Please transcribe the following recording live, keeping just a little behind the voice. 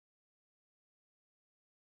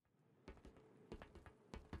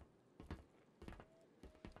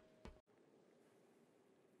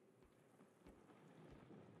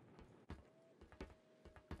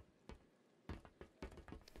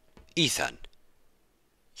Ethan,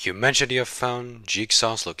 you mentioned you have found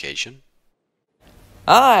Jigsaw's location?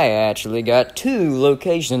 I actually got 2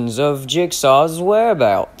 locations of Jigsaw's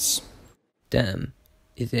whereabouts. Damn,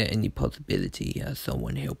 is there any possibility he has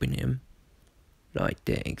someone helping him? Like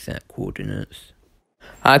their exact coordinates?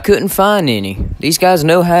 I couldn't find any. These guys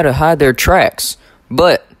know how to hide their tracks,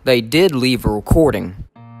 but they did leave a recording.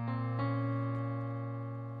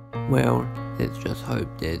 Well, let's just hope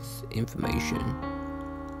there's information.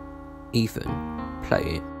 Ethan,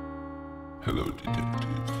 play it. Hello,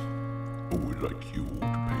 detectives. I would like you all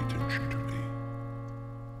to pay attention to me.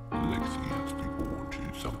 Lexi has been born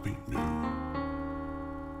to something new.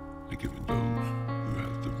 They're giving those who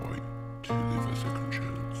have the right to live a second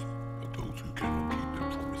chance, but those who cannot keep their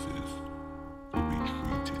promises will be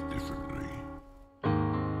treated differently.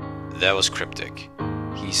 That was cryptic.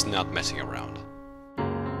 He's not messing around.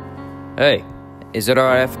 Hey, is it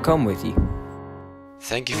alright if I come with you?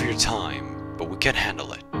 Thank you for your time, but we can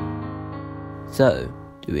handle it. So,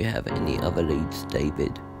 do we have any other leads,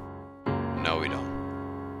 David? No, we don't.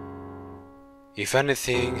 If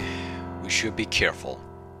anything, we should be careful.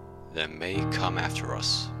 They may come after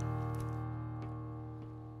us.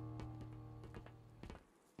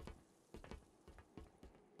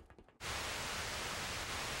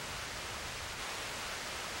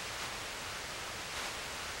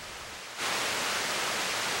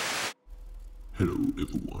 Hello,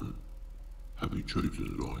 everyone. Have you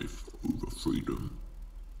chosen life over freedom?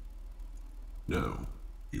 Now,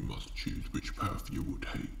 you must choose which path you will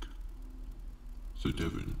take. So,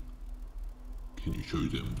 Devin, can you show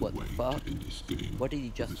them the What the way fuck? to end this game? What did he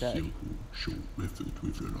just with a say? simple, short method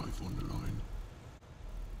with your life on the line?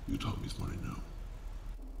 Your time is running out.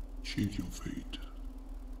 Choose your fate.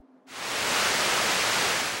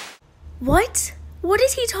 What? What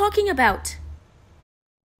is he talking about?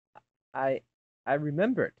 I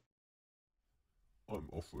remembered. I'm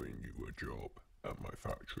offering you a job at my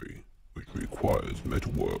factory, which requires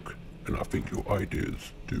metal work, and I think your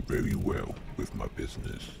ideas do very well with my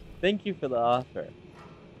business. Thank you for the offer.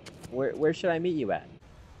 Where should I meet you at?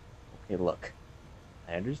 Okay, look.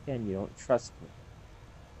 I understand you don't trust me.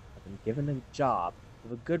 I've been given a job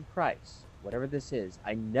with a good price. Whatever this is,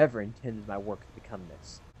 I never intended my work to become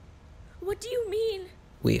this. What do you mean?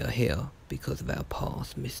 We are here because of our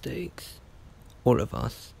past mistakes. All of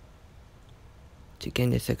us. To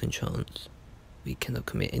gain a second chance, we cannot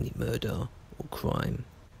commit any murder or crime.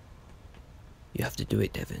 You have to do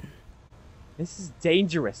it, Devin. This is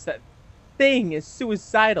dangerous. That thing is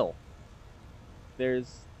suicidal.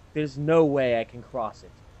 There's no way I can cross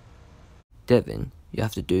it. Devin, you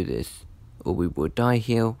have to do this, or we will die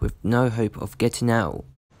here with no hope of getting out.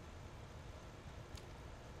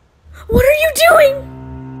 What are you doing?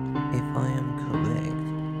 If I am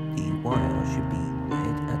correct, the wire should be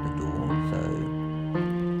red at the door, so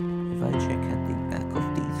if I check at the back of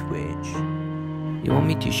the switch... You want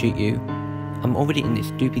me to shoot you? I'm already in this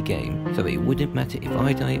stupid game, so it wouldn't matter if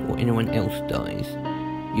I die or anyone else dies.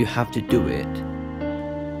 You have to do it.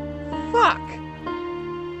 Fuck!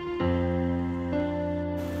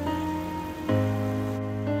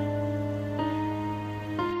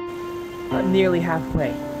 I'm nearly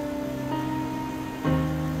halfway.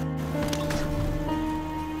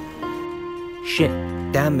 Shit,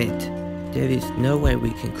 damn it. There is no way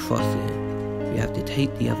we can cross it. We have to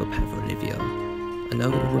take the other path, Olivia. I know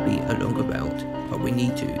it will be a longer route, but we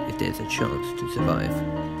need to if there's a chance to survive.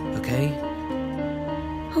 Okay?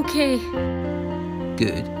 Okay.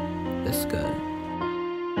 Good. Let's go.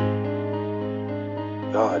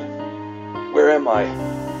 God, where am I?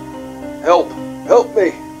 Help! Help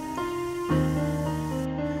me!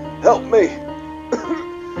 Help me!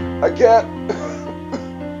 I can't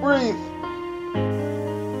breathe!